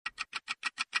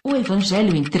O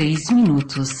Evangelho em 3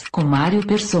 minutos, com Mário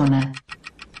Persona.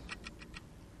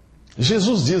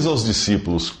 Jesus diz aos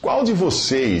discípulos: qual de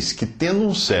vocês que tendo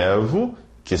um servo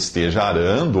que esteja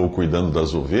arando ou cuidando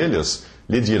das ovelhas,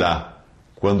 lhe dirá,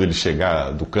 quando ele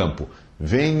chegar do campo,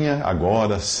 venha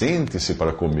agora, sente-se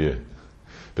para comer?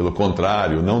 Pelo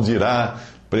contrário, não dirá,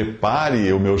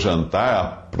 prepare o meu jantar,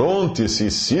 apronte-se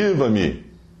e sirva-me,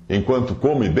 enquanto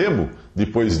como e bebo,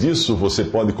 depois disso você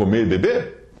pode comer e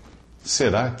beber?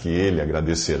 Será que ele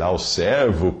agradecerá ao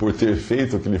servo por ter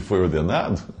feito o que lhe foi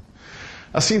ordenado?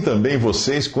 Assim também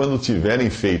vocês, quando tiverem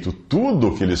feito tudo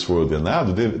o que lhes foi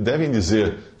ordenado, devem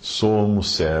dizer,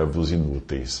 somos servos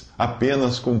inúteis,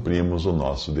 apenas cumprimos o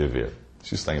nosso dever.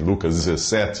 Isso está em Lucas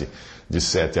 17, de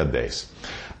 7 a 10.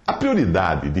 A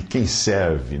prioridade de quem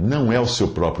serve não é o seu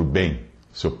próprio bem,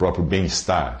 seu próprio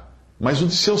bem-estar, mas o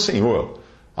de seu Senhor.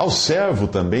 Ao servo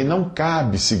também não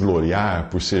cabe se gloriar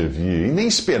por servir e nem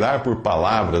esperar por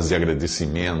palavras de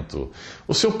agradecimento.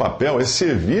 O seu papel é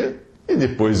servir e,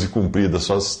 depois de cumpridas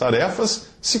suas tarefas,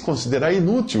 se considerar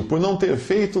inútil por não ter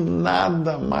feito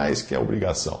nada mais que a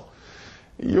obrigação.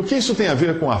 E o que isso tem a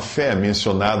ver com a fé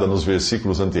mencionada nos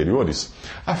versículos anteriores?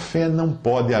 A fé não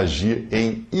pode agir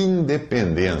em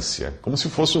independência, como se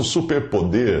fosse um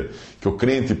superpoder que o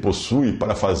crente possui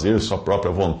para fazer sua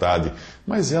própria vontade,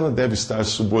 mas ela deve estar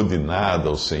subordinada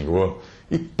ao Senhor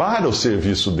e para o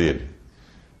serviço dele.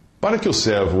 Para que o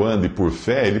servo ande por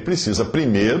fé, ele precisa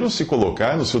primeiro se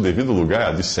colocar no seu devido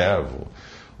lugar de servo.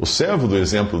 O servo do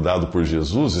exemplo dado por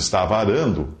Jesus estava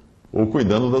arando ou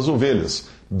cuidando das ovelhas,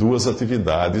 duas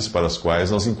atividades para as quais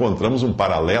nós encontramos um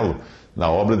paralelo na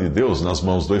obra de Deus, nas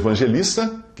mãos do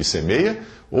evangelista, que semeia,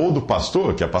 ou do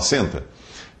pastor, que apacenta.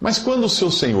 Mas quando o seu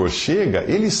Senhor chega,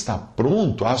 ele está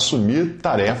pronto a assumir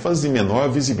tarefas de menor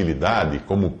visibilidade,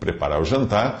 como preparar o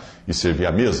jantar e servir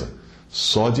a mesa.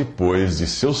 Só depois de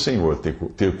seu Senhor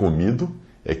ter comido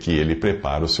é que ele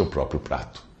prepara o seu próprio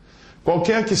prato.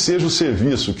 Qualquer que seja o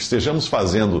serviço que estejamos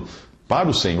fazendo para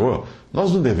o Senhor,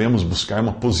 nós não devemos buscar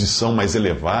uma posição mais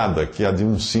elevada que a de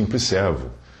um simples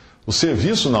servo. O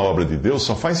serviço na obra de Deus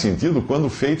só faz sentido quando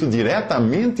feito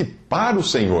diretamente para o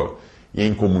Senhor e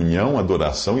em comunhão,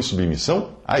 adoração e submissão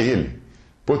a Ele.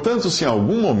 Portanto, se em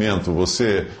algum momento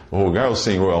você rogar ao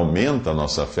Senhor aumenta a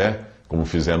nossa fé, como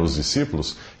fizeram os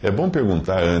discípulos, é bom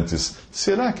perguntar antes,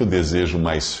 será que eu desejo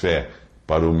mais fé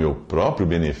para o meu próprio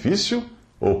benefício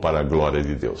ou para a glória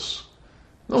de Deus?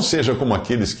 Não seja como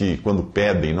aqueles que, quando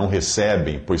pedem, não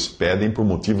recebem, pois pedem por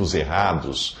motivos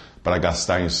errados, para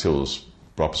gastar em seus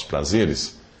próprios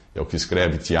prazeres. É o que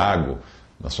escreve Tiago,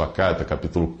 na sua carta,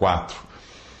 capítulo 4.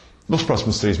 Nos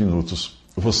próximos 3 minutos,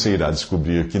 você irá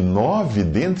descobrir que 9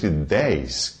 dentre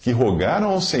 10 que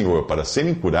rogaram ao Senhor para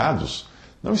serem curados,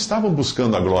 não estavam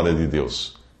buscando a glória de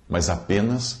Deus, mas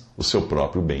apenas o seu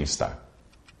próprio bem-estar.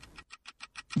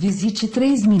 Visite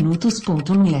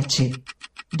 3minutos.net.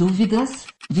 Dúvidas?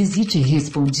 Visite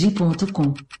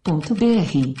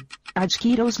respondi.com.br.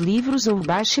 Adquira os livros ou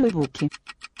baixe o e-book.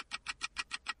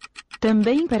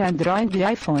 Também para Android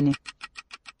e iPhone.